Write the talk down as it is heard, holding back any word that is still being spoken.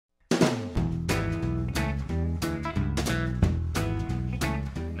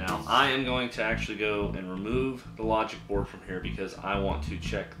I am going to actually go and remove the logic board from here because I want to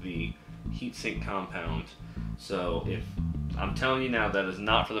check the heatsink compound. So if I'm telling you now, that is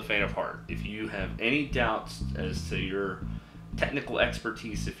not for the faint of heart. If you have any doubts as to your technical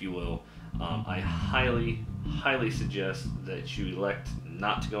expertise, if you will, I highly suggest that you elect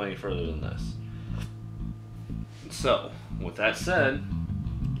not to go any further than this. So with that said,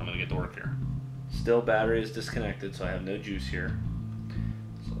 I'm going to get to work here. Still battery is disconnected, so I have no juice here.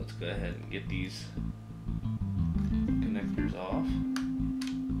 So let's go ahead and get these connectors off.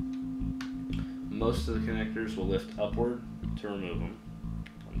 Most of the connectors will lift upward to remove them.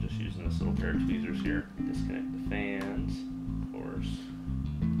 I'm just using this little pair of tweezers here. Disconnect the fans, of course.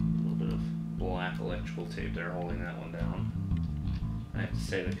 A little bit of black electrical tape there holding that one down. I have to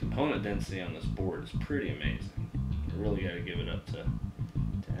say the component density on this board is pretty amazing. You really got to give it up to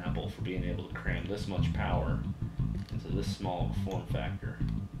Apple for being able to cram this much power into this small of a form factor.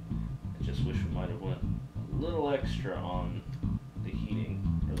 I just wish we might have went a little extra on the heating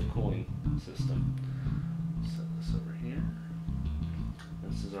or the cooling system. Set this over here.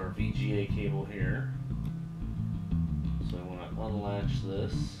 This is our VGA cable here. So when I unlatch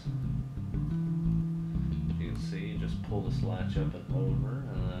this, you can see you just pull this latch up and over,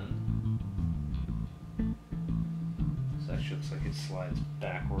 and then this actually looks like it slides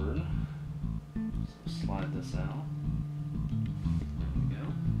backward. So slide this out. There we go.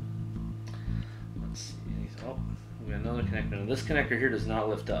 Let's see. Oh, we got another connector. Now this connector here does not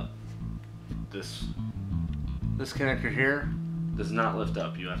lift up. This connector here does not lift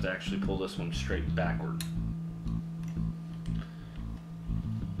up. You have to actually pull this one straight backward.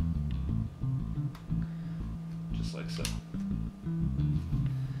 Just like so.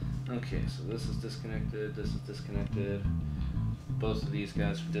 Okay, so this is disconnected, this is disconnected. Both of these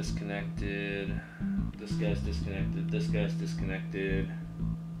guys are disconnected. This guy's disconnected, this guy's disconnected.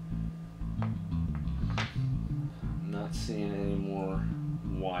 Not seeing any more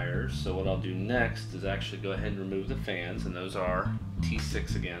wires, so what I'll do next is actually go ahead and remove the fans, and those are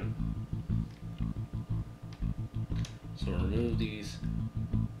T6 again. So remove these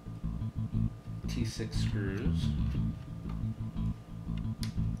T6 screws.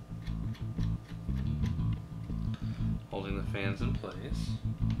 Holding the fans in place.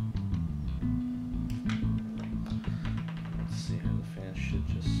 Let's see here, the fan should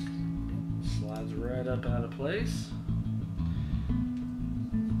just slides right up out of place.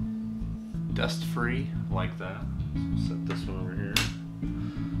 Dust free, like that. So set this one over here.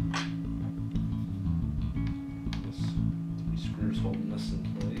 These screws holding this in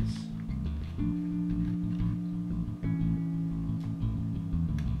place.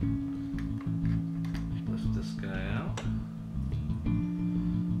 Lift this guy out.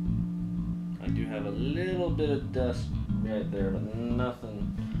 I do have a little bit of dust right there, but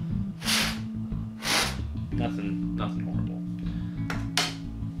nothing horrible.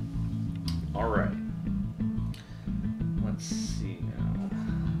 Alright, let's see now.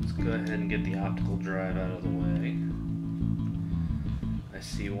 Let's go ahead and get the optical drive out of the way. I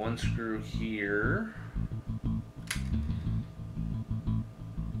see one screw here.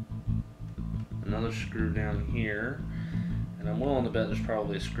 Another screw down here. And I'm willing to bet there's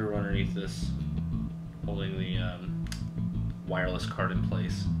probably a screw underneath this holding the wireless card in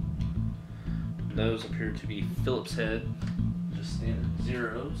place. Those appear to be Phillips head, just standard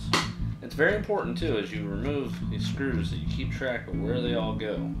zeros. It's very important too, as you remove these screws, that you keep track of where they all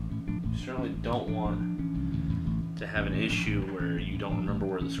go. You certainly don't want to have an issue where you don't remember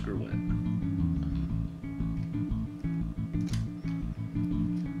where the screw went.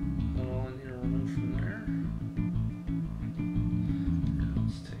 All I need to remove from there. Now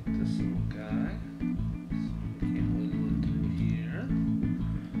let's take this little guy. So we can't wiggle it through here.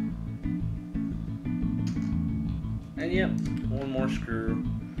 And yep, one more screw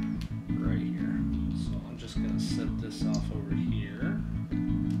right here. So I'm just going to set this off over here.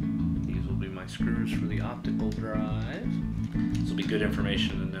 These will be my screws for the optical drive. This will be good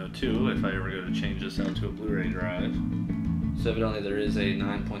information to know too if I ever go to change this out to a Blu-ray drive. So evidently there is a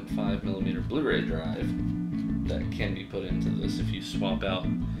 9.5mm Blu-ray drive that can be put into this if you swap out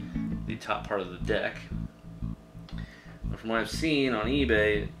the top part of the deck. But from what I've seen on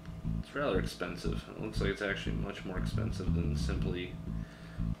eBay, it's rather expensive. It looks like it's actually much more expensive than simply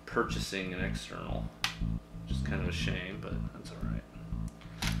purchasing an external. Just kind of a shame, but that's alright.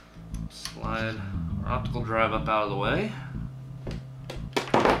 Slide our optical drive up out of the way.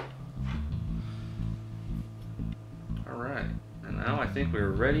 Alright, and now I think we're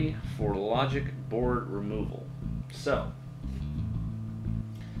ready for logic board removal. So,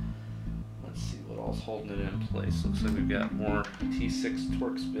 let's see what all's holding it in place. Looks like we've got more T6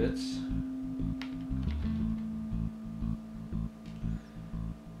 Torx bits.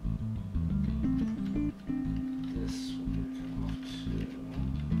 This will come off too.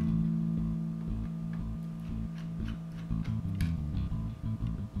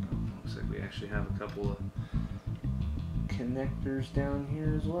 Oh, looks like we actually have a couple of connectors down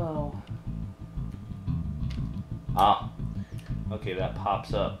here as well. Ah, okay, that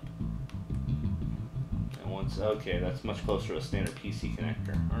pops up. And once, okay, that's much closer to a standard PC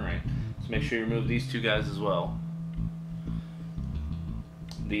connector. Alright, so make sure you remove these two guys as well.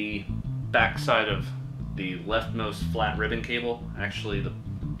 The back side of the leftmost flat ribbon cable, actually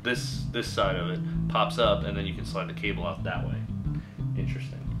this side of it pops up, and then you can slide the cable out that way.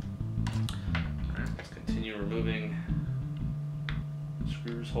 Interesting. Alright, let's continue removing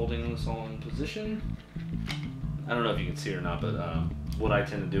screws holding this all in position. I don't know if you can see it or not, but what I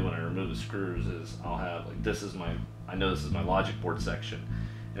tend to do when I remove the screws is I'll have, like, I know this is my logic board section,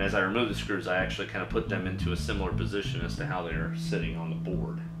 and as I remove the screws I actually kind of put them into a similar position as to how they're sitting on the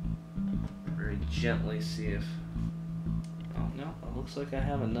board. Very gently see if, oh no, it looks like I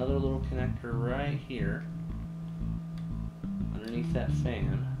have another little connector right here underneath that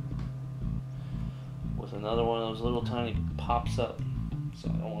fan with another one of those little tiny pops up. So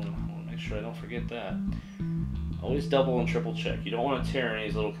I want to make sure I don't forget that. Always double and triple check. You don't want to tear any of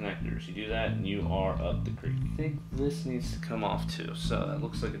these little connectors. You do that and you are up the creek. I think this needs to come off too. So that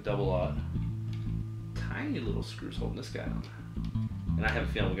looks like a double aught. Tiny little screws holding this guy on. And I have a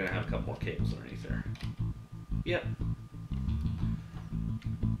feeling we're going to have a couple more cables underneath there. Yep.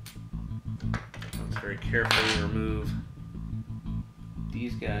 Let's very carefully remove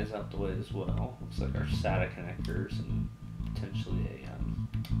these guys out the way as well. Looks like our SATA connectors and potentially a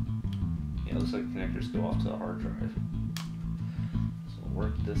yeah, it looks like connectors go off to the hard drive. So we'll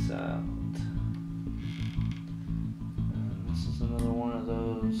work this out. And this is another one of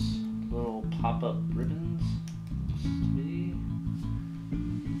those little pop-up ribbons. Looks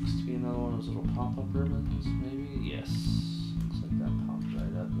to be another one of those little pop-up ribbons, maybe? Yes. Looks like that pops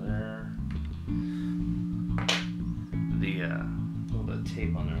right up there. The little bit of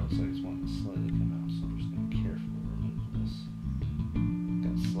tape on there looks like it's wanting to slightly come out, so I'm just going to carefully remove this.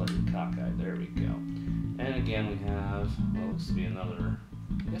 Got slightly cockeyed, there we go. And again we have what looks to be another,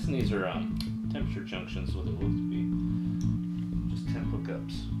 I'm guessing these are temperature junctions, what it looks to be. Just temp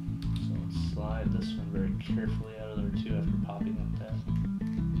hookups. So let's slide this one very carefully out of there too after popping up that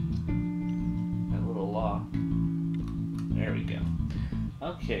little lock. There we go.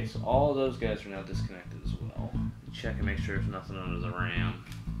 Okay, so all of those guys are now disconnected as well. Check and make sure there's nothing under the RAM.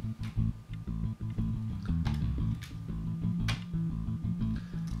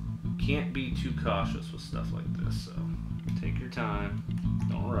 Can't be too cautious with stuff like this, so take your time,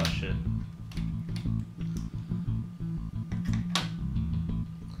 don't rush it.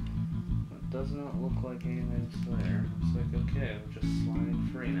 It does not look like anything's there. Looks like okay, we're just sliding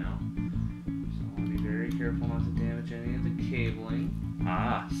free now. So I want to be very careful not to damage any of the cabling.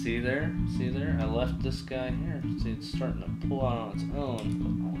 Ah, see there? See there? I left this guy here. See, it's starting to pull out on its own, but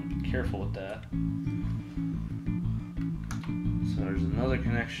I want to be careful with that. So there's another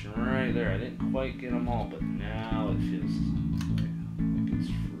connection right there. I didn't quite get them all, but now it feels like it's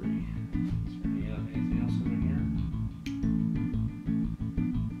free. Is there anything else over here?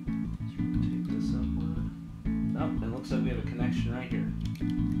 Let's rotate this up one. Nope, it looks like we have a connection right here.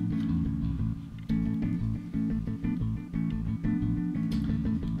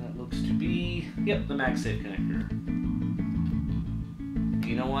 Yep, the MagSafe connector.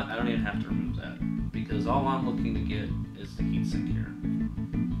 You know what? I don't even have to remove that because all I'm looking to get is the heatsink here.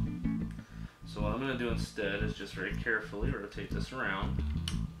 So what I'm going to do instead is just very carefully rotate this around.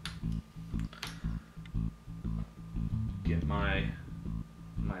 Get might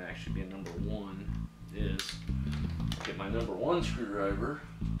actually be a number one, is get my number one screwdriver,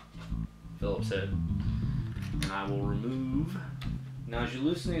 Phillips head, and I will remove. Now as you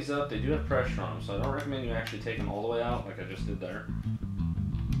loosen these up, they do have pressure on them, so I don't recommend you actually take them all the way out like I just did there.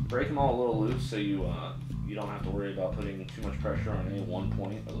 Break them all a little loose so you don't have to worry about putting too much pressure on any one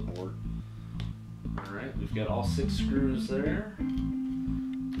point of the board. Alright, we've got all 6 screws there.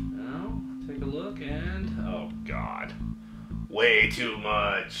 Now, take a look and, oh god, way too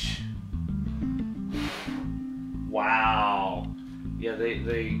much. Wow. Yeah,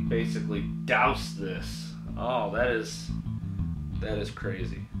 they basically doused this. Oh, that is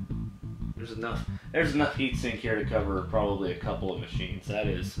crazy. There's enough heatsink here to cover probably a couple of machines. That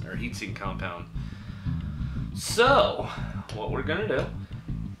is our heatsink compound. So what we're gonna do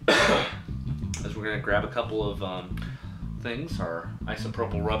is we're gonna grab a couple of things are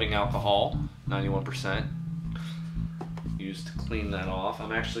isopropyl rubbing alcohol, 91%. Used to clean that off.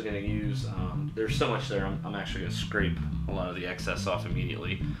 I'm actually going to use, there's so much there, I'm actually going to scrape a lot of the excess off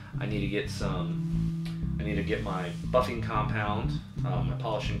immediately. I need to get my buffing compound, my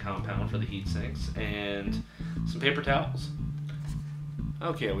polishing compound for the heat sinks, and some paper towels.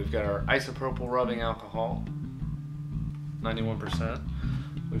 Okay, we've got our isopropyl rubbing alcohol, 91%.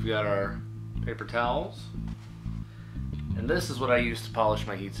 We've got our paper towels. And this is what I use to polish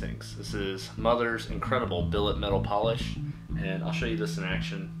my heat sinks. This is Mother's Incredible Billet Metal Polish, and I'll show you this in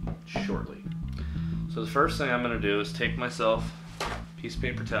action shortly. So the first thing I'm going to do is take myself a piece of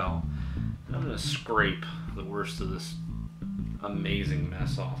paper towel, and I'm going to scrape the worst of this amazing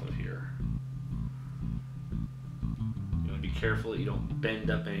mess off of here. You want to be careful that you don't bend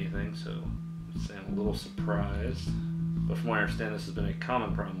up anything, so I'm a little surprised. But from what I understand, this has been a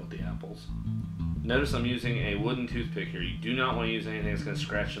common problem with the apples. Notice I'm using a wooden toothpick here. You do not want to use anything that's going to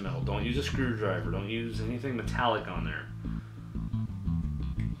scratch the metal. Don't use a screwdriver. Don't use anything metallic on there.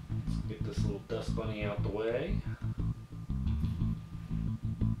 Let's get this little dust bunny out the way.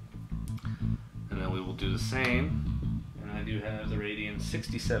 And then we will do the same. And I do have the Radian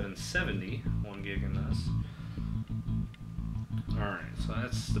 6770, 1 gig in this. Alright, so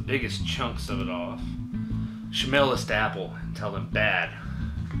that's the biggest chunks of it off. Should mail this to Apple and tell them bad.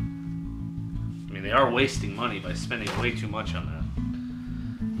 I mean, they are wasting money by spending way too much on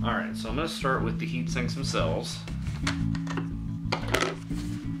that. Alright, so I'm going to start with the heat sinks themselves.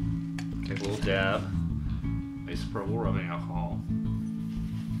 Take a little dab. Isopropyl rubbing alcohol.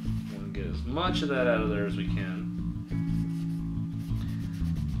 We're going to get as much of that out of there as we can.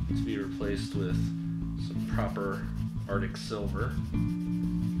 To be replaced with some proper Arctic silver.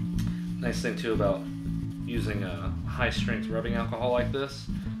 Nice thing too about using a high strength rubbing alcohol like this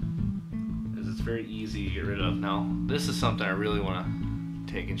is it's very easy to get rid of. Now this is something I really want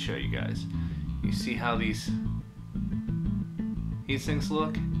to take and show you guys. You see how these heat sinks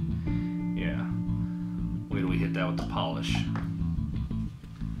look? Yeah. Wait till we hit that with the polish.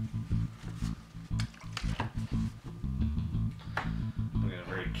 I'm going to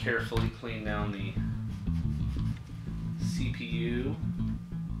very carefully clean down the CPU.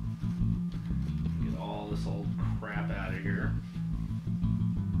 Get all this old crap out of here.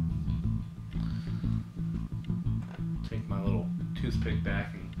 Take my little toothpick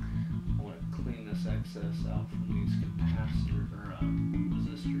back and I want to clean this excess out from these capacitor or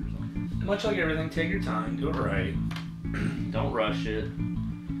resistors on this. Much like everything, take your time, do it right. Don't rush it.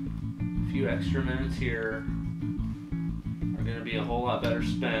 A few extra minutes here are going to be a whole lot better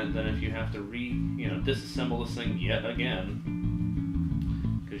spent than if you have to disassemble this thing yet again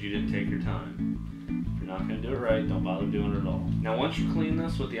because you didn't take your time. If you're not going to do it right, don't bother doing it at all. Now once you clean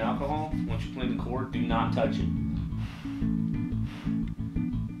this with the alcohol, once you clean the cord, do not touch it.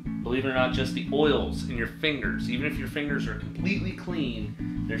 Believe it or not, just the oils in your fingers, even if your fingers are completely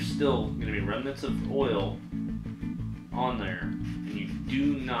clean, there's still going to be remnants of oil on there, and you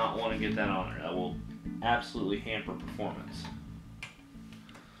do not want to get that on there. That will absolutely hamper performance.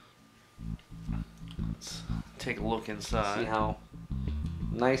 Let's take a look inside. See how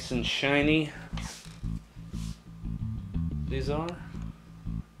nice and shiny these are?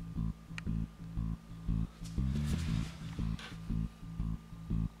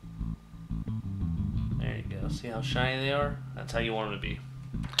 There you go. See how shiny they are? That's how you want them to be.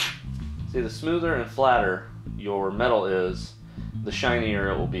 See, the smoother and flatter your metal is, the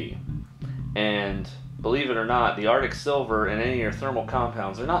shinier it will be. And believe it or not, the Arctic silver and any of your thermal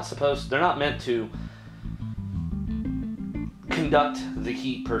compounds, they're not meant to conduct the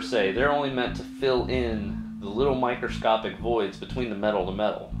heat per se. They're only meant to fill in the little microscopic voids between the metal to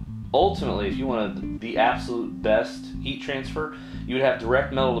metal. Ultimately, if you wanted the absolute best heat transfer, you would have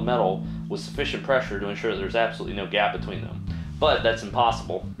direct metal to metal with sufficient pressure to ensure that there's absolutely no gap between them. But that's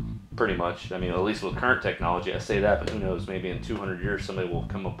impossible, pretty much. I mean, at least with current technology, I say that, but who knows, maybe in 200 years somebody will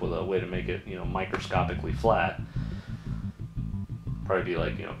come up with a way to make it, microscopically flat. Probably be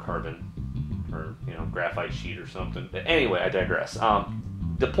like, carbon or, graphite sheet or something. But anyway, I digress.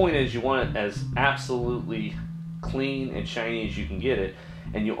 The point is, you want it as absolutely clean and shiny as you can get it,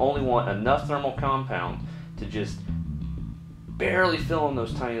 and you only want enough thermal compound to just barely fill in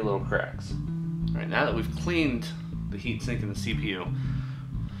those tiny little cracks. All right, now that we've cleaned the heatsink and the CPU,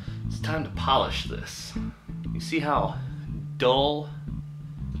 it's time to polish this. You see how dull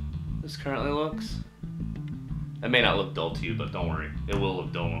this currently looks? It may not look dull to you, but don't worry. It will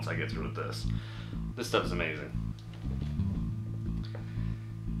look dull once I get through with this. This stuff is amazing.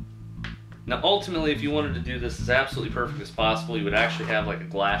 Now ultimately, if you wanted to do this as absolutely perfect as possible, you would actually have like a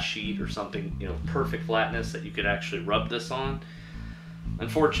glass sheet or something, you know, perfect flatness that you could actually rub this on.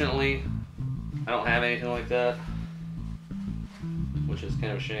 Unfortunately, I don't have anything like that, which is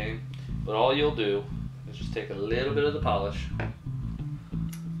kind of a shame. But all you'll do is just take a little bit of the polish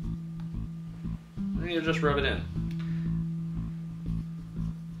and you'll just rub it in.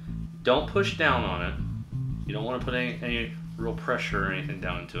 Don't push down on it. You don't want to put any real pressure or anything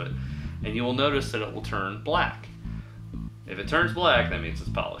down into it. And you will notice that it will turn black. If it turns black, that means it's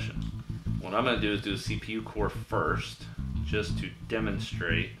polishing. What I'm going to do is do the CPU core first, just to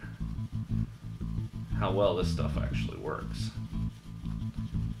demonstrate how well this stuff actually works.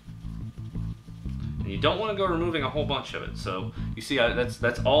 And you don't want to go removing a whole bunch of it. So you see,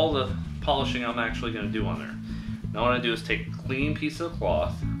 that's all the polishing I'm actually going to do on there. Now what I do is take a clean piece of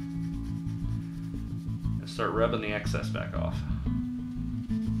cloth and start rubbing the excess back off.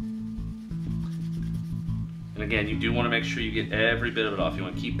 And again, you do want to make sure you get every bit of it off. You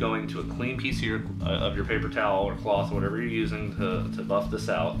want to keep going to a clean piece of your paper towel or cloth or whatever you're using to buff this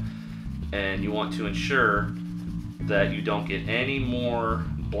out. And you want to ensure that you don't get any more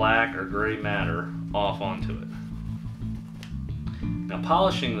black or gray matter off onto it. Now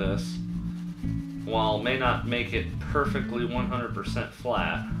polishing this, while may not make it perfectly 100%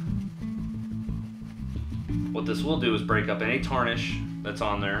 flat, what this will do is break up any tarnish that's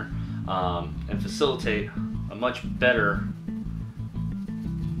on there and facilitate a much better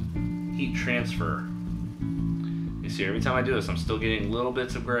heat transfer. You see, every time I do this, I'm still getting little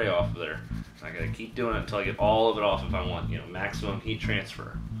bits of gray off of there. I gotta keep doing it until I get all of it off if I want, you know, maximum heat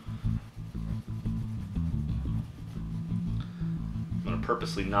transfer. I'm gonna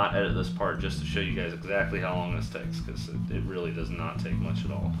purposely not edit this part just to show you guys exactly how long this takes, because it really does not take much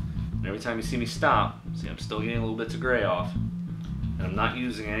at all. And every time you see me stop, see I'm still getting little bits of gray off. And I'm not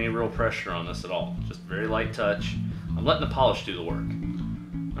using any real pressure on this at all. Just very light touch. I'm letting the polish do the work.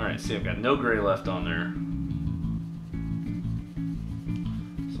 Alright, see I've got no gray left on there.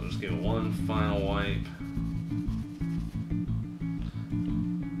 So I'll just give it one final wipe.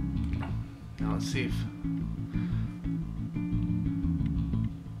 Now let's see if...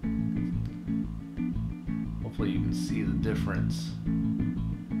 hopefully you can see the difference.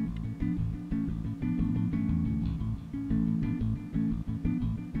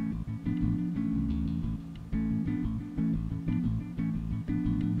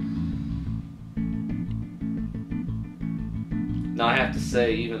 Now I have to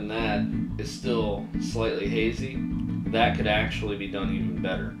say, even that is still slightly hazy. That could actually be done even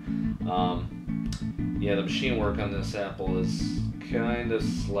better. Yeah, the machine work on this apple is kind of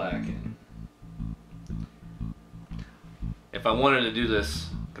slacking. If I wanted to do this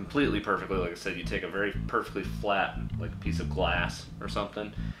completely perfectly, like I said, you take a very perfectly flat, like a piece of glass or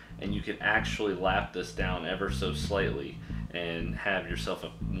something, and you could actually lap this down ever so slightly and have yourself a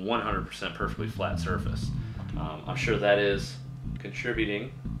 100% perfectly flat surface. I'm sure that is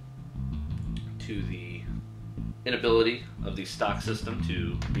contributing to the inability of the stock system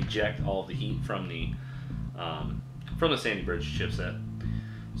to reject all of the heat from the Sandy Bridge chipset.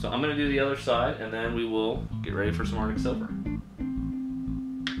 So I'm going to do the other side, and then we will get ready for some Arctic Silver.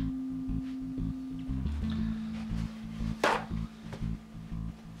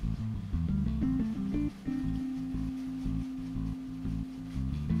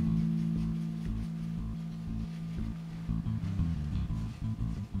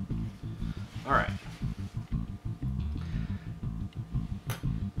 Alright.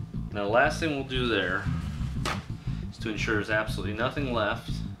 Now the last thing we'll do there is to ensure there's absolutely nothing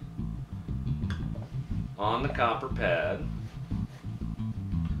left on the copper pad.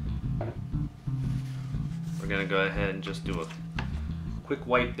 We're going to go ahead and just do a quick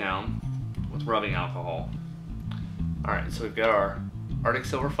wipe down with rubbing alcohol. Alright, so we've got our Arctic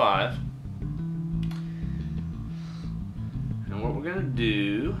Silver 5. And what we're going to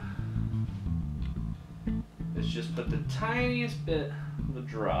do is just put the tiniest bit of a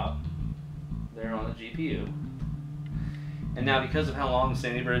drop there on the GPU. And now, because of how long the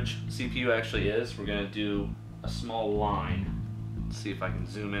Sandy Bridge CPU actually is, we're going to do a small line. Let's see if I can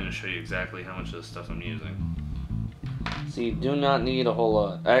zoom in and show you exactly how much of this stuff I'm using. See, you do not need a whole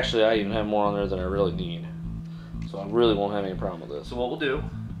lot. Actually, I even have more on there than I really need. So I really won't have any problem with this. So what we'll do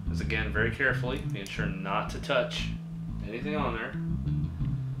is, again, very carefully, being sure not to touch anything on there,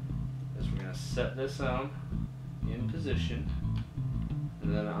 is we're going to set this on in position,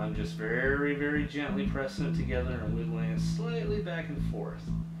 and then I'm just very, very gently pressing it together and wiggling it slightly back and forth.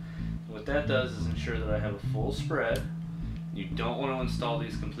 And what that does is ensure that I have a full spread. You don't want to install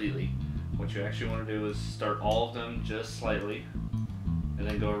these completely. What you actually want to do is start all of them just slightly, and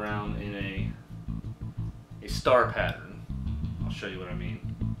then go around in a star pattern. I'll show you what I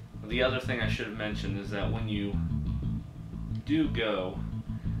mean. The other thing I should have mentioned is that when you do go,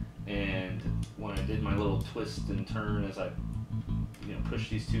 and when I did my little twist and turn as I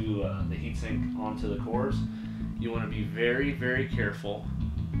push these two, the heatsink onto the cores, you want to be very, very careful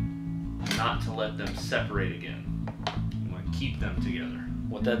not to let them separate again. You want to keep them together.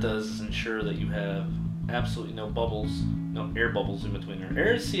 What that does is ensure that you have absolutely no bubbles, no air bubbles in between there.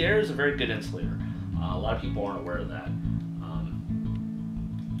 Air is a very good insulator. A lot of people aren't aware of that.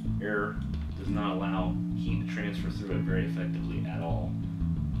 Air does not allow heat to transfer through it very effectively at all.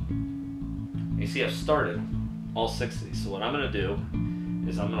 You see, I've started all 6 of these. So what I'm going to do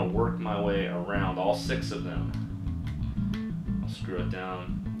is I'm going to work my way around all 6 of them. I'll screw it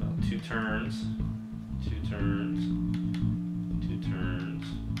down about 2 turns, 2 turns, 2 turns,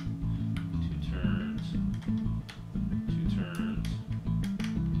 2 turns, 2 turns,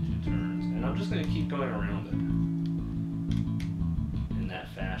 2 turns, and I'm just going to keep going around it in that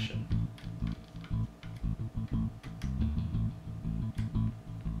fashion.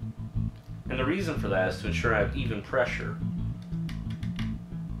 And the reason for that is to ensure I have even pressure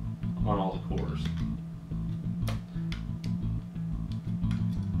on all the cores.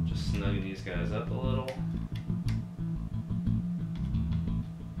 Just snugging these guys up a little.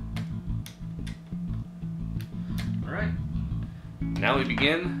 Alright, now we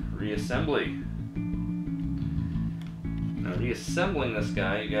begin reassembly. Now reassembling this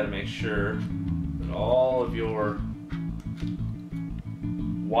guy, you got to make sure that all of your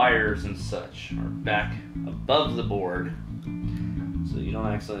wires and such are back above the board so you don't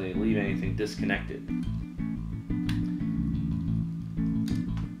accidentally leave anything disconnected.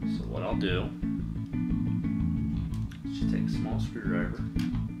 So what I'll do is just take a small screwdriver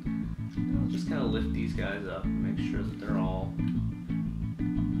and I'll just kind of lift these guys up and make sure that they're all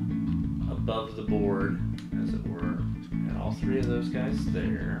above the board, as it were. And all 3 of those guys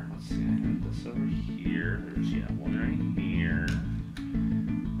there. Let's see, I have this over here. There's one right here.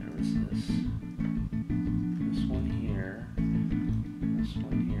 This one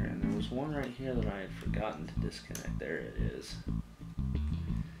here, and there was one right here that I had forgotten to disconnect. There it is.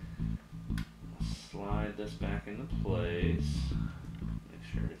 Slide this back into place. Make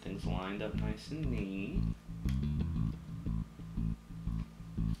sure everything's lined up nice and neat.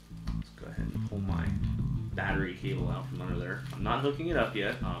 Let's go ahead and pull my battery cable out from under there. I'm not hooking it up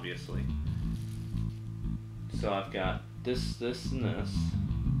yet, obviously. So I've got this, and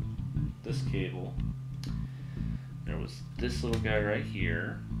this cable. There was this little guy right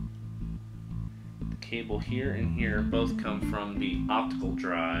here. The cable here and here both come from the optical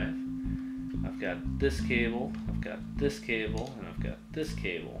drive. I've got this cable, I've got this cable, and I've got this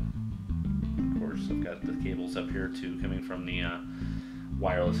cable. Of course, I've got the cables up here too, coming from the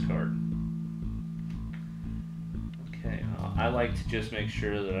wireless card. Okay, I like to just make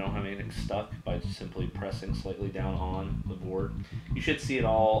sure that I don't have anything stuck by just simply pressing slightly down on the board. You should see it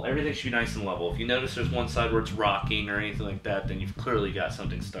all, everything should be nice and level. If you notice there's one side where it's rocking or anything like that, then you've clearly got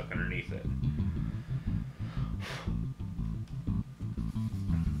something stuck underneath it.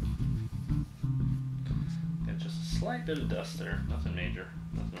 Got just a slight bit of dust there, nothing major,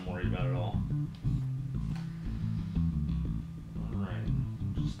 nothing I'm worried about at all.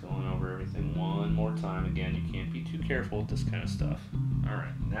 Just going over everything one more time. Again, you can't be too careful with this kind of stuff.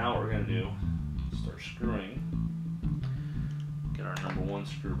 Alright, now what we're going to do is start screwing. Get our number 1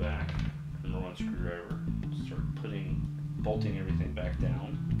 screw back, number 1 screwdriver. Start bolting everything back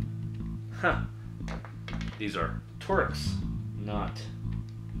down. Huh. These are Torx, not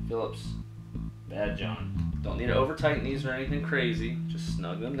Phillips. Bad John. Don't need to over tighten these or anything crazy. Just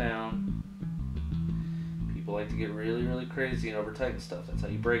snug them down. People like to get really, really crazy and over tighten stuff. That's how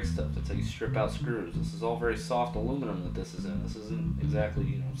you break stuff. That's how you strip out screws. This is all very soft aluminum that this is in. This isn't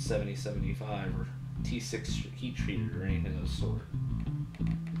exactly, 7075 or T6 heat treated or anything of the sort.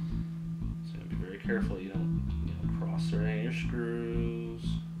 So be very careful you don't cross through any of your screws.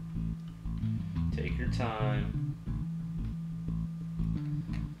 Take your time.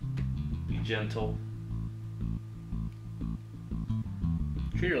 Be gentle.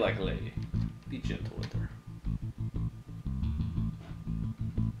 Treat her like a lady. Be gentle with her.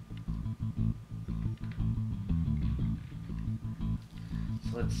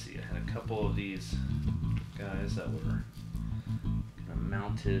 So let's see, I had a couple of these guys that were kind of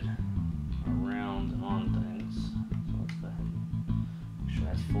mounted around on things. So let's go ahead and make sure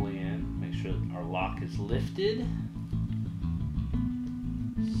that's fully in. Make sure that our lock is lifted.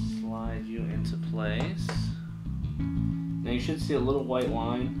 Slide you into place. Now you should see a little white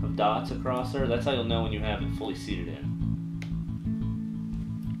line of dots across there. That's how you'll know when you have it fully seated in.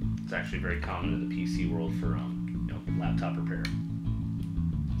 It's actually very common in the PC world for laptop repair.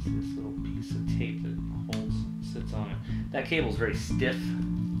 It's this little piece of tape that sits on it. That cable's very stiff.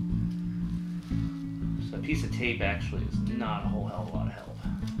 So a piece of tape actually is not a whole hell of a lot of help.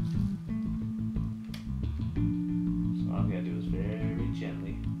 So all I've got to do is very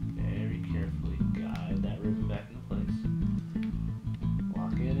gently, very carefully guide that ribbon back into place.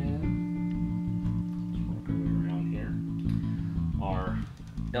 Lock it in. Let's work our way around here. Our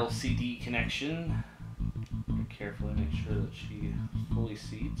LCD connection. Very carefully make sure that she fully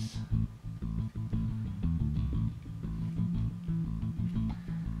seats.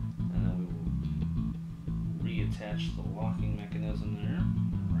 Attach the locking mechanism there.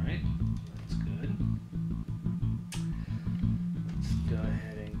 Alright, that's good. Let's go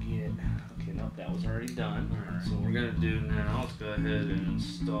ahead and get, okay, nope, that was already done. Alright, so what we're going to do now, let's go ahead and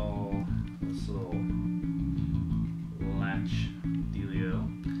install this little latch dealio.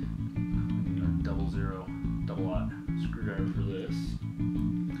 We need our double aught screwdriver for this.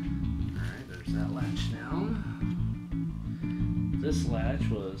 Alright, there's that latch down. This latch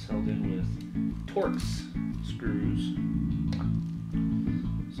was held in with Torx screws.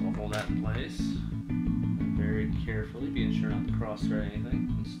 So I'll hold that in place and very carefully, being sure not to cross thread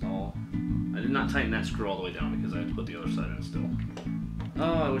anything, install. I did not tighten that screw all the way down because I had to put the other side in still.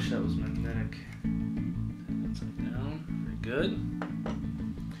 Oh, I wish that was magnetic. Upside down. Very good.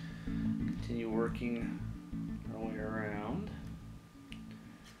 Continue working our way around.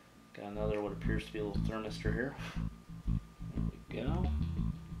 Got another what appears to be a little thermistor here. There we go.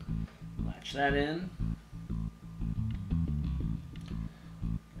 Latch that in.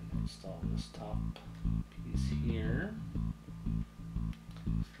 Install this top piece here.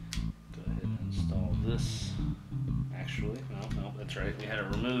 Go ahead and install this. Actually, no, that's right. We had to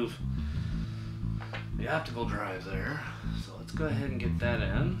remove the optical drive there. So let's go ahead and get that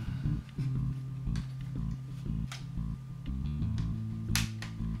in.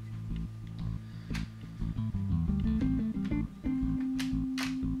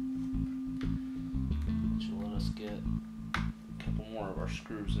 Which will let us get a couple more of our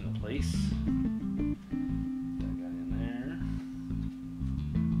screws into place. That got in there.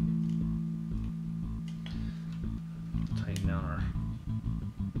 Tighten down our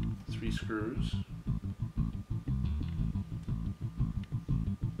 3 screws.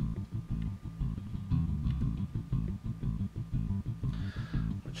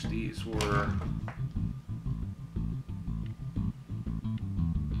 Which these were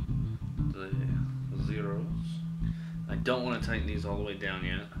the zeros. I don't want to tighten these all the way down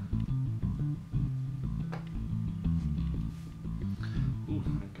yet. Ooh,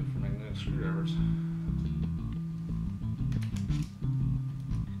 not good for magnetic screwdrivers.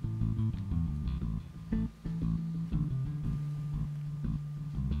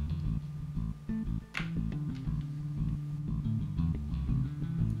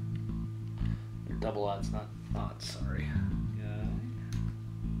 They're double odds, not odds, sorry.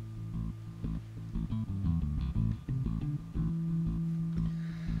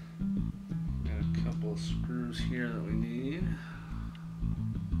 Screws here that we need.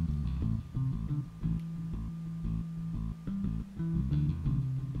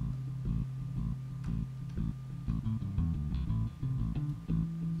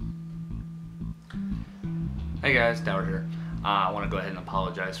 Hey guys, Dowd here. I want to go ahead and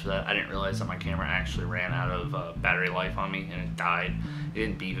apologize for that. I didn't realize that my camera actually ran out of battery life on me and it died. It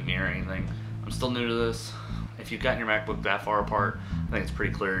didn't beep at me or anything. I'm still new to this. If you've gotten your MacBook that far apart, I think it's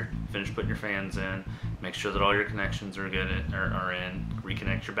pretty clear. Finish putting your fans in, make sure that all your connections are good are in,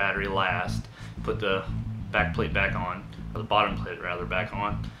 reconnect your battery last, put the back plate back on, or the bottom plate rather back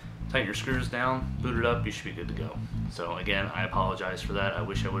on, tighten your screws down, boot it up, you should be good to go. So again, I apologize for that. I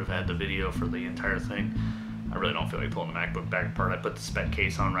wish I would have had the video for the entire thing. I really don't feel like pulling the MacBook back apart. I put the spec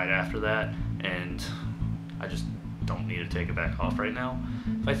case on right after that, and I just don't need to take it back off right now.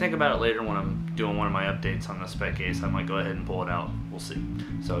 If I think about it later when I'm doing one of my updates on the spec case, I might go ahead and pull it out. We'll see.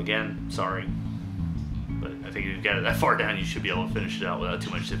 So again, sorry, but I think if you've got it that far down, you should be able to finish it out without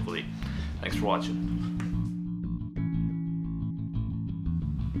too much difficulty. Thanks for watching.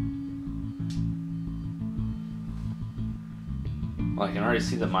 Well, I can already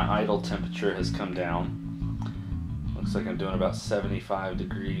see that my idle temperature has come down. Looks like I'm doing about 75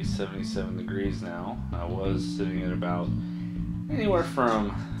 degrees, 77 degrees now. I was sitting at about anywhere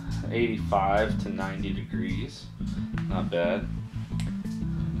from 85 to 90 degrees. Not bad.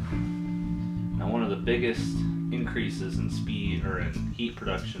 Now, one of the biggest increases in speed or in heat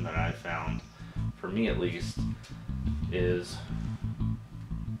production that I've found, for me at least, is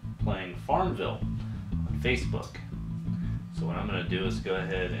playing Farmville on Facebook. So what I'm going to do is go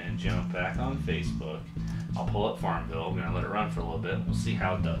ahead and jump back on Facebook. I'll pull up Farmville. I'm going to let it run for a little bit. We'll see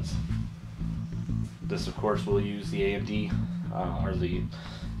how it does. This, of course, will use the AMD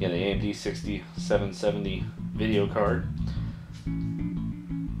the AMD 6770 video card,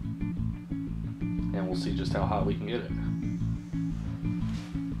 and we'll see just how hot we can get it.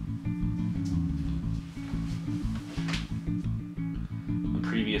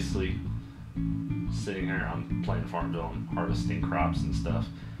 Previously, sitting here, I'm playing Farmville, I'm harvesting crops and stuff.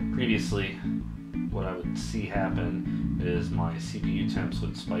 Previously, what I would see happen is my CPU temps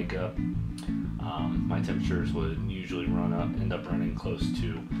would spike up. My temperatures would usually end up running close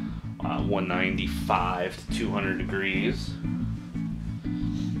to 195 to 200 degrees.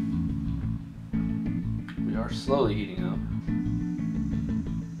 We are slowly heating up.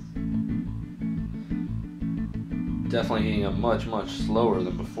 Definitely heating up much, much slower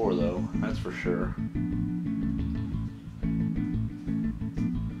than before, though, that's for sure.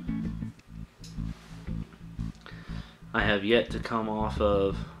 I have yet to come off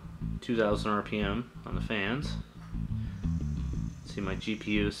of 2000 RPM on the fans. See, my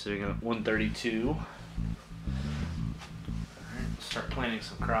GPU is sitting at 132. Alright, start planting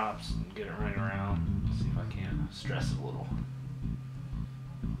some crops and get it running around. See if I can stress it a little.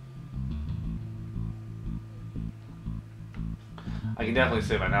 I can definitely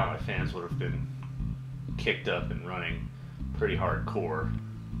say by now my fans would have been kicked up and running pretty hardcore.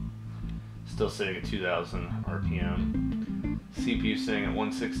 Still sitting at 2000 RPM. CPU sitting at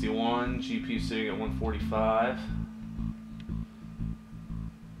 161, GPU sitting at 145.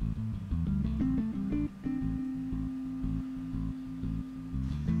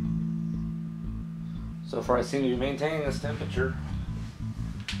 So far I seem to be maintaining this temperature.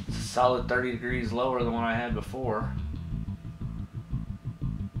 It's a solid 30 degrees lower than what I had before.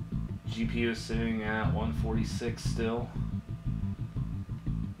 GPU is sitting at 146 still.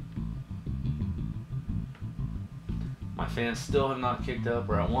 My fans still have not kicked up.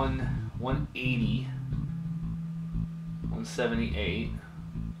 We're at 180, 178.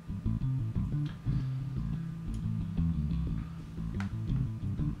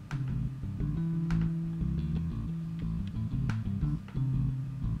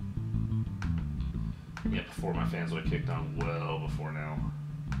 Yeah, before my fans would have kicked on well before now.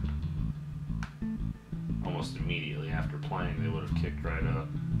 Almost immediately after playing, they would have kicked right up.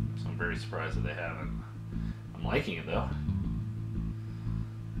 So I'm very surprised that they haven't. I'm liking it though.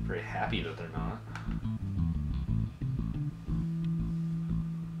 Very happy that they're not.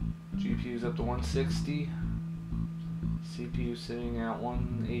 GPU's up to 160. CPU sitting at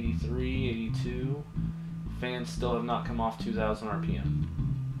 183, 82. Fans still have not come off 2000 RPM.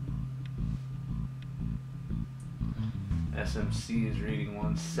 SMC is reading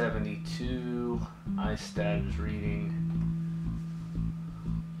 172. iStat is reading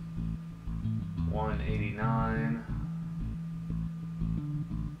 189.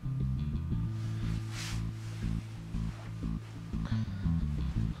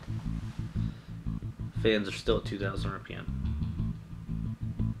 Fans are still at 2000 RPM.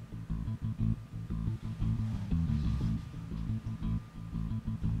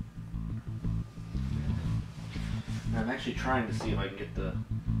 I'm actually trying to see if I can get the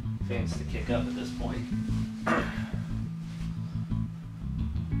fans to kick up at this point.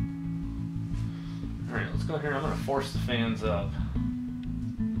 Alright, let's go here. I'm going to force the fans up.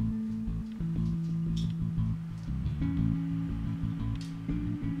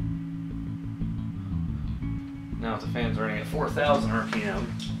 Now if the fans are running at 4000 RPM,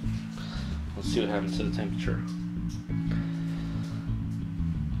 let's see what happens to the temperature.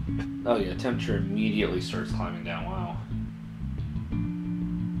 Oh yeah, temperature immediately starts climbing down. Wow.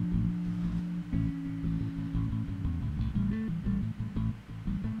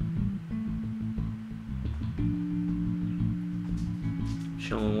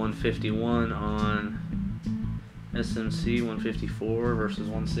 Showing 151 on SMC, 154 versus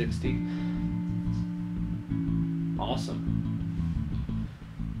 160. Awesome.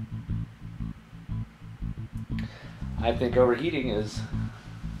 I think overheating is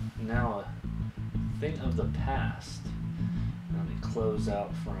now a thing of the past. Let me close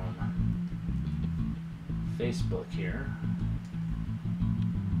out from Facebook here.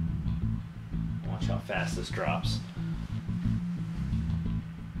 Watch how fast this drops.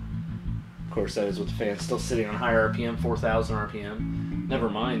 Of course, that is with the fan still sitting on higher RPM, 4000 RPM. Never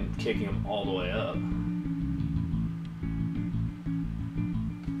mind kicking them all the way up.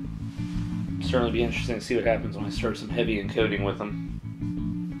 Certainly be interesting to see what happens when I start some heavy encoding with them.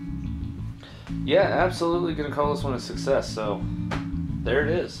 Yeah, absolutely going to call this one a success. So there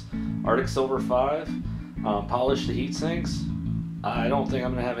it is, Arctic Silver 5. Polish the heat sinks. I don't think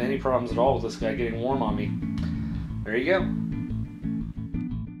I'm going to have any problems at all with this guy getting warm on me. There you go.